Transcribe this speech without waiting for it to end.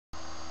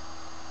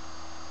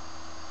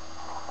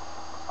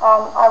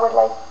I would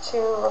like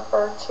to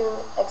refer to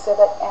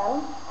Exhibit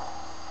N,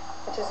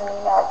 which is an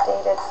email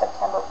dated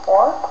September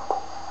 4th.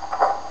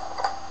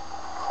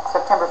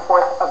 September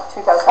 4th of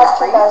 2003? Of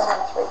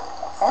 2003,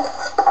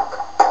 yes. Okay.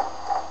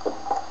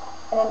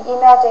 In an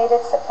email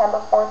dated September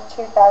 4th,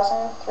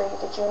 2003,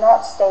 did you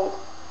not state,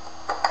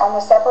 on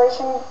the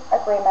separation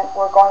agreement,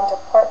 we're going to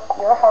put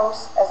your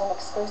house as an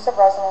exclusive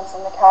residence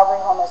and the Calgary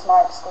home as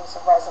my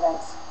exclusive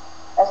residence.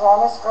 As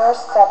long as we're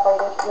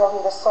separated, you'll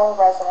be the sole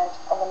resident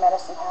of the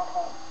Medicine Hat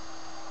home.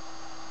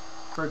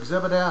 For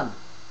Exhibit N,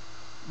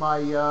 my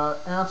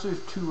answer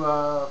to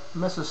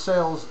Mrs.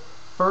 Sails'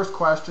 first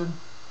question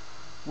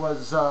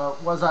was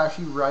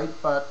actually right,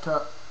 but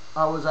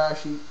I was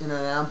actually in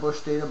an ambush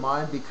state of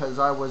mind because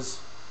I was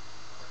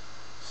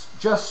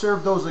just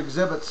served those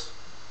exhibits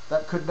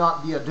that could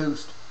not be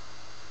adduced,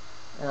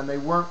 and they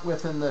weren't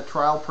within the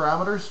trial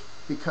parameters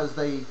because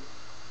they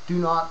do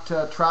not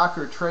track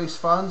or trace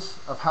funds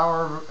of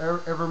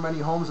however many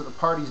homes that the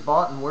parties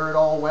bought and where it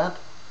all went.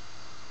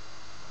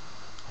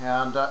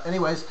 And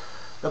anyways,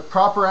 the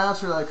proper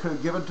answer that I could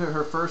have given to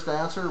her first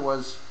answer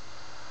was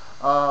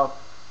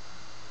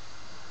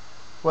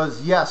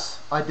yes,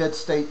 I did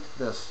state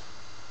this.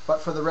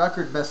 But for the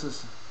record,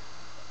 Miss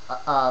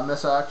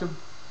Acton,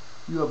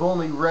 you have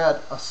only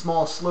read a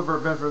small sliver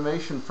of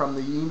information from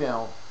the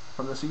email,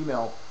 from this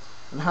email,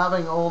 and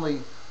having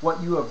only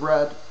what you have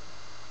read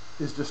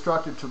is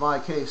destructive to my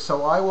case.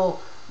 So I will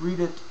read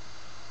it.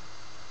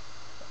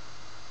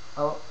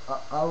 I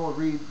will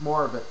read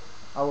more of it.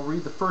 I will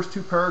read the first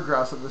two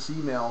paragraphs of this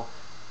email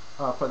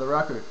for the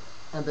record,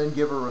 and then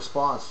give a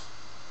response.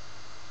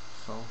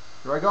 So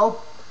here I go.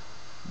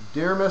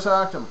 Dear Miss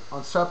Acton,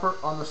 on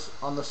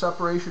the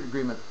separation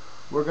agreement,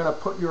 we're going to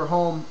put your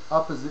home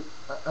up as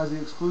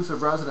the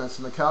exclusive residence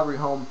and the Calgary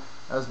home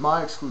as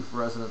my exclusive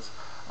residence.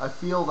 I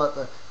feel that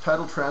the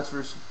title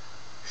transfers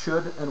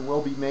should and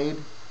will be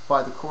made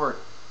by the court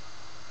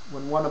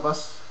when one of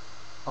us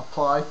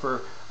apply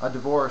for a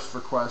divorce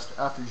request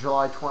after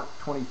July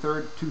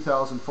 23rd,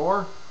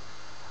 2004.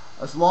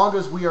 As long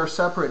as we are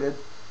separated,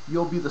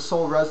 you'll be the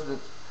sole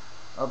resident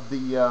of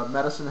the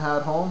Medicine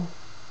Hat home.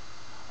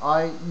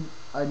 I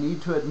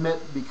need to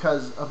admit,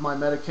 because of my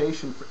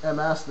medication for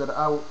MS, that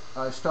I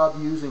stopped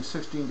using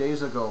 16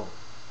 days ago,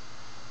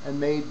 and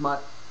made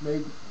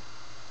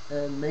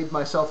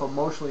myself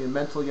emotionally and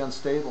mentally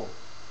unstable.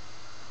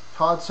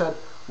 Todd said,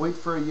 wait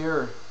for a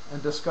year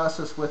and discuss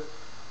this with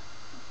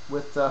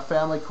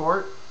family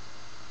court,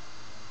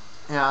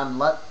 and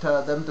let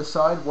them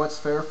decide what's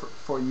fair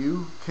for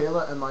you,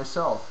 Kayla, and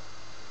myself.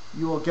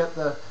 You will get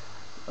the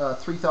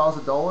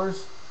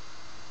 $3,000.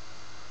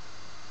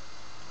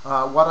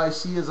 What I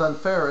see as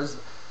unfair is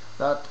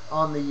that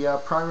on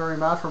the primary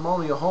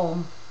matrimonial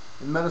home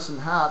in Medicine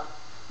Hat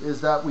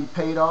is that we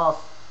paid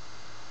off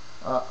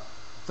that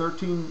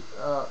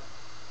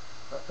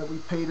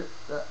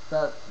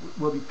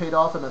will be paid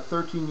off in a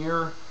 13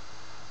 years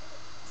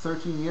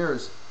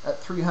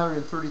at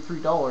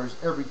 $333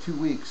 every 2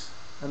 weeks,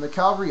 and the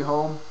Calgary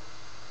home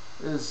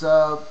is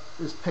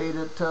paid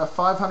at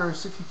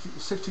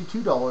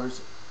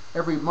 $562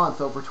 every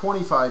month over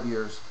 25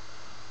 years.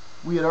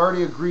 We had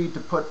already agreed to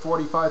put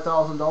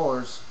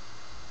 $45,000.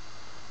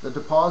 The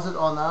deposit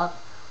on that,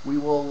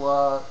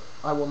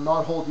 I will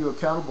not hold you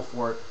accountable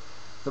for it.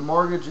 The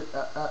mortgage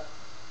at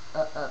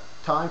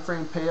time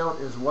frame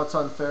payout is what's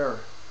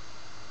unfair,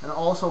 and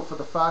also for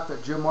the fact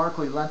that Jim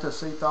Markley lent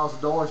us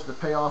 $8,000 to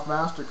pay off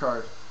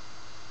MasterCard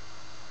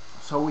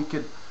so we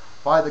could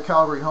buy the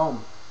Calgary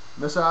home.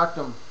 Miss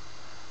Acton,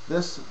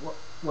 this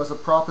was a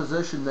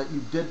proposition that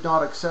you did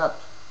not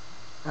accept,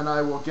 and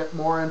I will get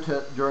more into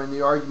it during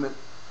the argument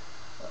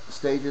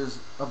stages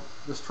of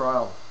this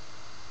trial.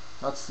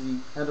 That's the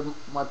end of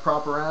my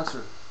proper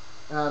answer,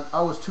 and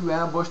I was too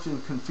ambushed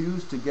and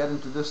confused to get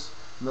into this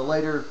in the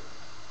later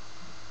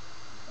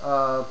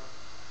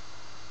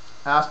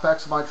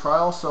aspects of my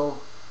trial.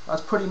 So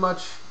that's pretty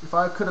much, if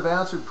I could have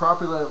answered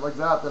properly like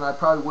that, then I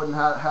probably wouldn't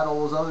have had all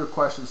those other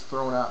questions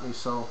thrown at me.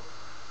 So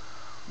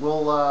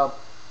we'll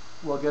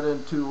get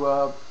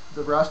into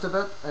the rest of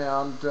it,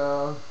 and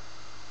so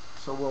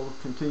we'll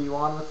continue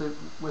on with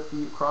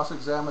the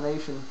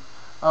cross-examination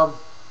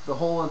of the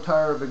whole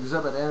entire of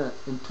Exhibit N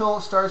until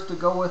it starts to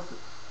go with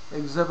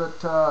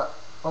Exhibit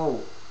O.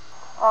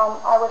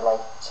 I would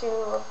like to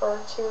refer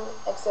to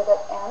Exhibit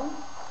N,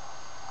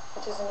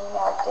 which is an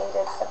email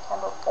dated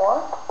September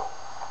 4th.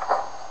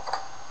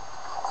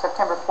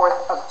 September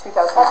 4th of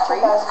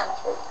 2003? Of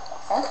 2003.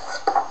 Okay.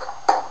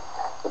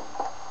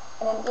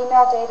 In an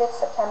email dated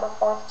September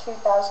 4th,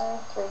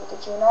 2003,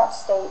 did you not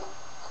state,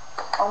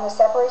 on the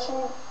separation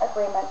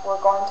agreement, we're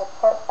going to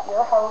put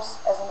your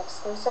house as an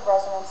exclusive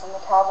residence and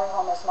the Calgary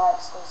home as my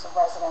exclusive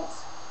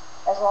residence.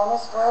 As long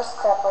as we're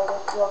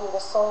separated, you'll be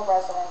the sole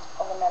resident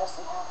of the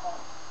Medicine Hat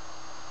home.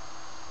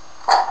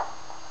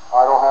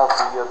 I don't have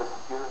the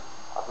computer.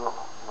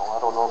 I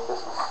don't know if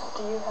this is...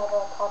 Do you have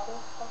a copy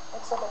of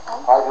Exhibit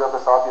N? I do have a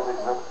copy of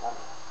Exhibit N.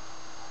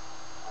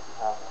 I do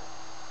have that.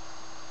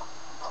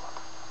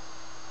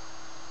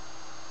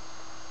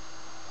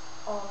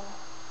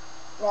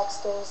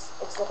 Next is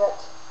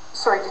Exhibit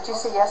Sorry, did you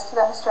say yes to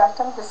that, Mr.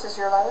 Acton? This is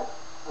your letter?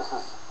 This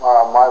is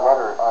my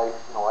letter. I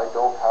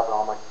don't have it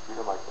on my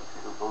computer. My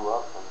computer blew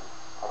up, and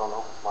I don't know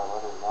if it's my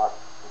letter or not.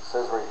 It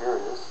says right here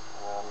it is.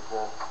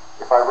 And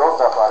if I wrote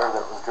that letter,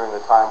 then it was during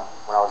the time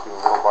when I was being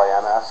riddled by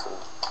MS,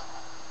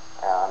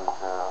 and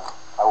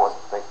I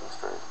wasn't thinking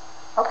straight.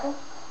 Okay.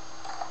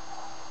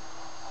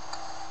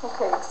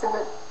 Okay,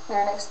 exhibit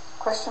your next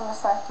question,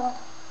 Ms. Acton.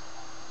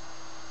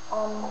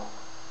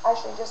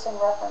 Actually, just in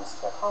reference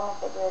to a comment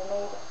that you had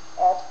made,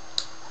 Ed,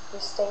 you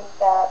state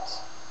that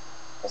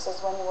this is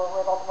when you were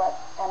riddled with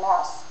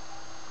MS,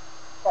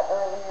 but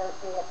earlier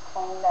you had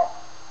claimed that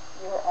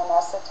your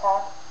MS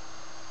attack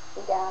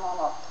began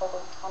on October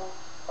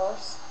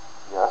 21st.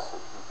 Yes.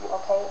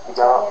 Okay,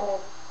 until the end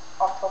of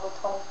October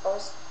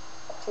 21st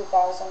of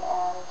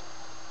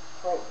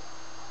 2003.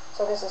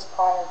 So this is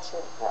prior to.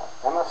 Yeah,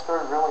 MS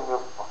started riddling me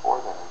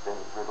before then. It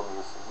didn't riddle me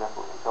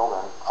significantly until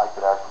then. I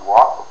could actually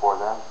walk before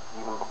then.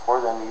 Even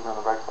before then, even on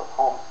the right foot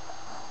home,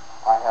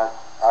 I had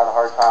a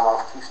hard time. I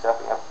was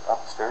two-stepping up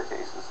the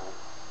staircases and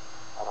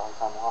had a hard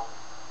time walking.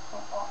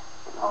 Okay.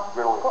 It was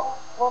riddling.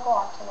 We'll go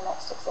on to the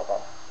next exhibit,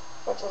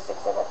 which is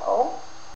Exhibit O.